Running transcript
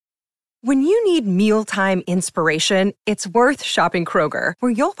When you need mealtime inspiration, it's worth shopping Kroger,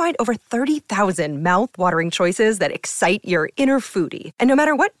 where you'll find over 30,000 mouth-watering choices that excite your inner foodie. And no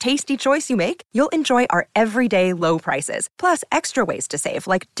matter what tasty choice you make, you'll enjoy our everyday low prices, plus extra ways to save,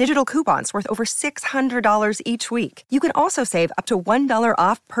 like digital coupons worth over $600 each week. You can also save up to $1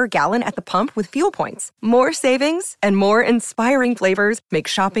 off per gallon at the pump with fuel points. More savings and more inspiring flavors make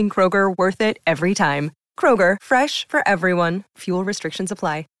shopping Kroger worth it every time. Kroger, fresh for everyone. Fuel restrictions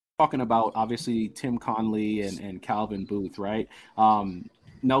apply. Talking about obviously Tim Connolly and Calvin Booth, right?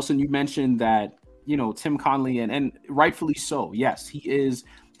 Nelson, you mentioned that, Tim Connolly, and rightfully so. Yes, he is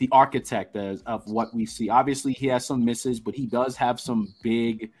the architect of what we see. Obviously, he has some misses, but he does have some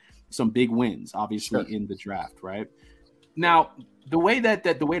big wins, obviously, in the draft, right? Now, the way that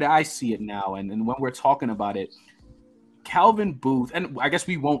I see it now, and when we're talking about it, Calvin Booth, and I guess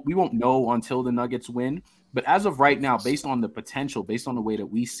we won't know until the Nuggets win. But as of right now, based on the potential, based on the way that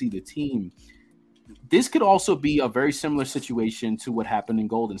we see the team, this could also be a very similar situation to what happened in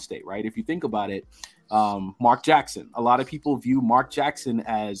Golden State, right? If you think about it, Mark Jackson, a lot of people view Mark Jackson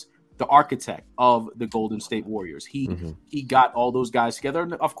as the architect of the Golden State Warriors. He got all those guys together.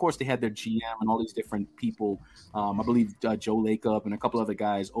 And of course, they had their GM and all these different people. I believe Joe Lacob and a couple other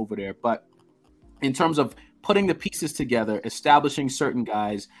guys over there. But in terms of putting the pieces together, establishing certain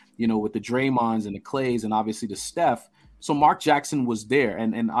guys, with the Draymonds and the Clays and obviously the Steph. So Mark Jackson was there.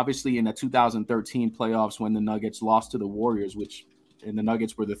 And obviously in the 2013 playoffs when the Nuggets lost to the Warriors, and the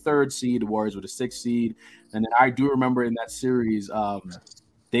Nuggets were the 3rd seed, the Warriors were the 6th seed. And then I do remember in that series,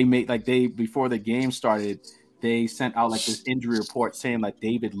 they made before the game started, they sent out this injury report saying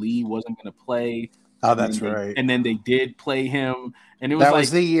David Lee wasn't going to play. Oh, that's right. And then they did play him. And it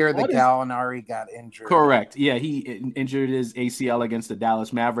was the year that Gallinari got injured. Correct. Yeah, he injured his ACL against the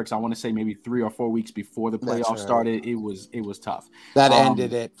Dallas Mavericks. I want to say maybe 3 or 4 weeks before the playoffs started. It was tough. That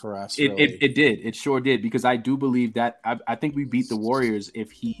ended it for us. It did. It sure did, because I do believe that I think we beat the Warriors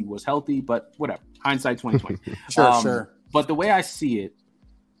if he was healthy, but whatever. Hindsight 2020. Sure. But the way I see it,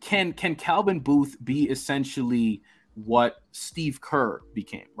 can Calvin Booth be essentially what Steve Kerr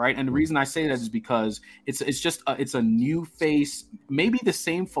became, right? And the reason I say that is because it's a new face, maybe the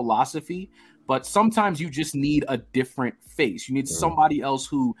same philosophy, but sometimes you just need a different face. You need somebody else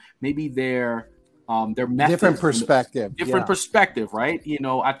who maybe their method, different perspective, perspective, right?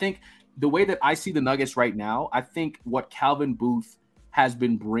 I think the way that I see the Nuggets right now, I think what Calvin Booth has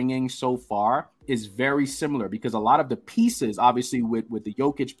been bringing so far is very similar, because a lot of the pieces, obviously with the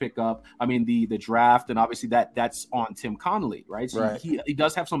Jokic pickup, the draft, and obviously that's on Tim Connolly, right? So he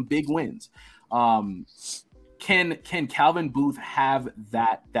does have some big wins. Can Calvin Booth have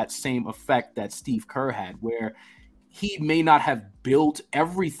that same effect that Steve Kerr had, where he may not have built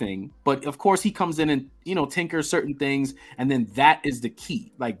everything, but of course he comes in and, tinkers certain things. And then that is the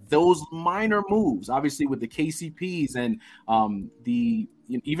key, those minor moves, obviously with the KCPs and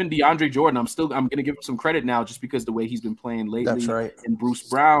even DeAndre Jordan. I'm going to give him some credit now just because the way he's been playing lately. That's right. And Bruce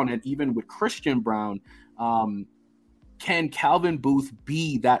Brown, and even with Christian Brown, can Calvin Booth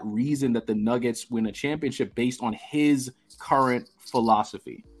be that reason that the Nuggets win a championship based on his current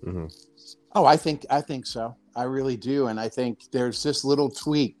philosophy? Mm-hmm. Oh, I think so. I really do. And I think there's just little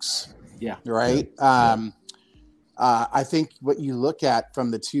tweaks. Yeah. Right. Yeah. I think what you look at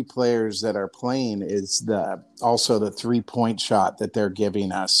from the two players that are playing is also the 3-point shot that they're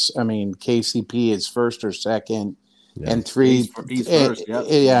giving us. KCP is first or second, and he's first,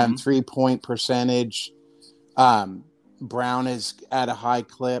 and 3-point percentage. Brown is at a high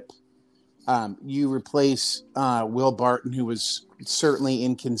clip. You replace Will Barton, who was certainly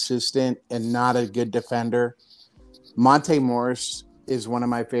inconsistent and not a good defender. Monte Morris is one of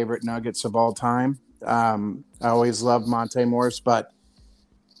my favorite Nuggets of all time. I always loved Monte Morris, but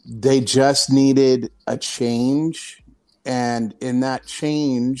they just needed a change. And in that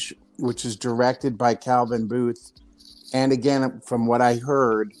change, which is directed by Calvin Booth, and again, from what I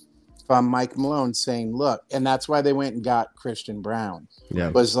heard from Mike Malone saying, look, and that's why they went and got Christian Brown. Yeah.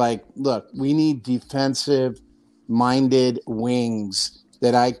 Was look, we need defensive-minded wings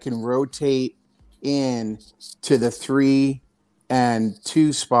that I can rotate in to the 3 and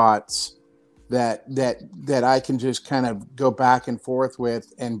 2 spots that I can just kind of go back and forth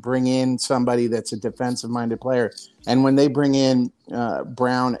with and bring in somebody that's a defensive-minded player. And when they bring in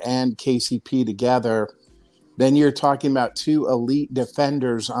Brown and KCP together, then you're talking about 2 elite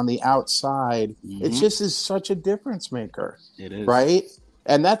defenders on the outside. Mm-hmm. It just is such a difference maker. It is. Right?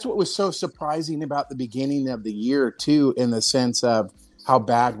 And that's what was so surprising about the beginning of the year, too, in the sense of how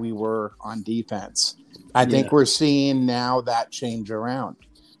bad we were on defense. I think we're seeing now that change around.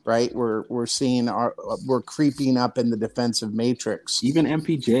 Right, we're seeing we're creeping up in the defensive matrix. Even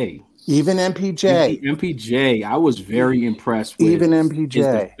MPJ, Even MPJ. MPJ, I was very impressed with even MPJ. His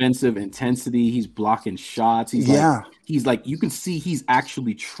defensive intensity. He's blocking shots. He's like you can see he's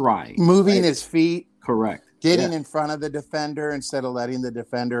actually trying. Moving his feet. Correct. Getting in front of the defender instead of letting the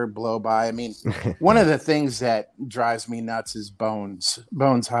defender blow by. I mean, one of the things that drives me nuts is Bones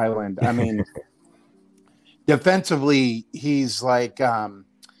Highland. I mean, defensively, he's like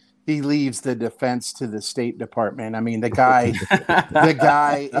he leaves the defense to the State Department. I mean, the guy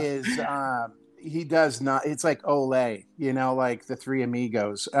is he does not. It's like Olay, like the Three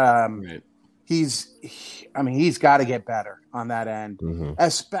Amigos. Right. He's got to get better on that end,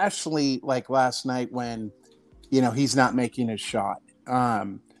 especially like last night when. He's not making his shot.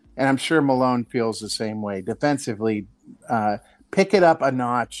 And I'm sure Malone feels the same way. Defensively, pick it up a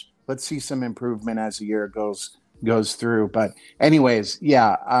notch. Let's see some improvement as the year goes through. But anyways,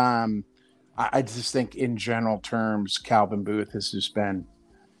 I just think in general terms, Calvin Booth has just been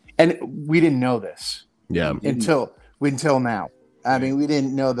 – and we didn't know this until now. I mean, we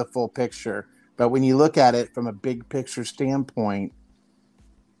didn't know the full picture. But when you look at it from a big picture standpoint,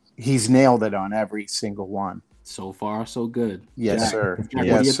 he's nailed it on every single one. So far, so good. Yes, sir. Jack,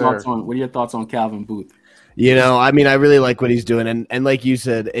 yes, what are your thoughts on Calvin Booth? I mean, I really like what he's doing, and like you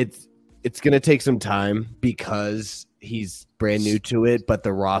said, it's going to take some time because he's brand new to it. But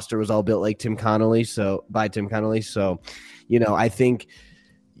the roster was all built like Tim Connolly, so I think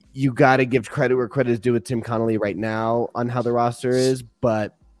you got to give credit where credit is due with Tim Connolly right now on how the roster is,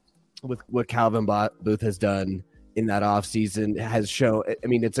 but with what Calvin Booth has done in that offseason has shown, I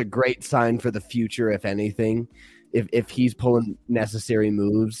mean, it's a great sign for the future, if anything. If he's pulling necessary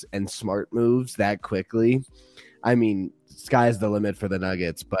moves and smart moves that quickly, I mean, sky's the limit for the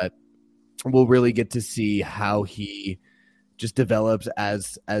Nuggets, but we'll really get to see how he just develops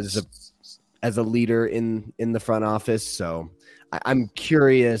as a leader in the front office. So I'm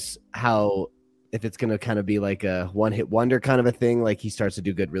curious if it's going to kind of be like a one-hit wonder kind of a thing, like he starts to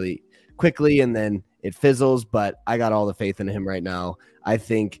do good really quickly and then it fizzles, but I got all the faith in him right now. I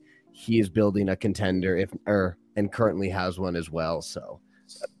think he is building a contender and currently has one as well. So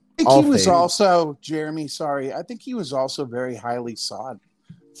I think he was also, Jeremy, I think he was also very highly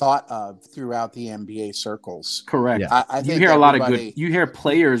thought of throughout the NBA circles. Correct. Yeah. I think you hear a lot of good. You hear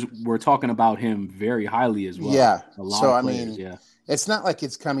players were talking about him very highly as well. Yeah. So it's not like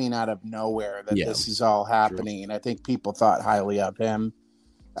it's coming out of nowhere that this is all happening. True. And I think people thought highly of him.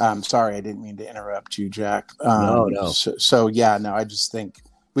 Sorry, I didn't mean to interrupt you, Jack. No. I just think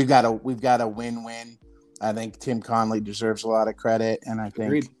we've got a win-win. I think Tim Connolly deserves a lot of credit, and I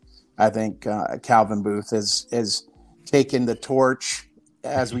think Calvin Booth has taken the torch,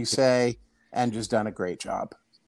 as we say, and just done a great job.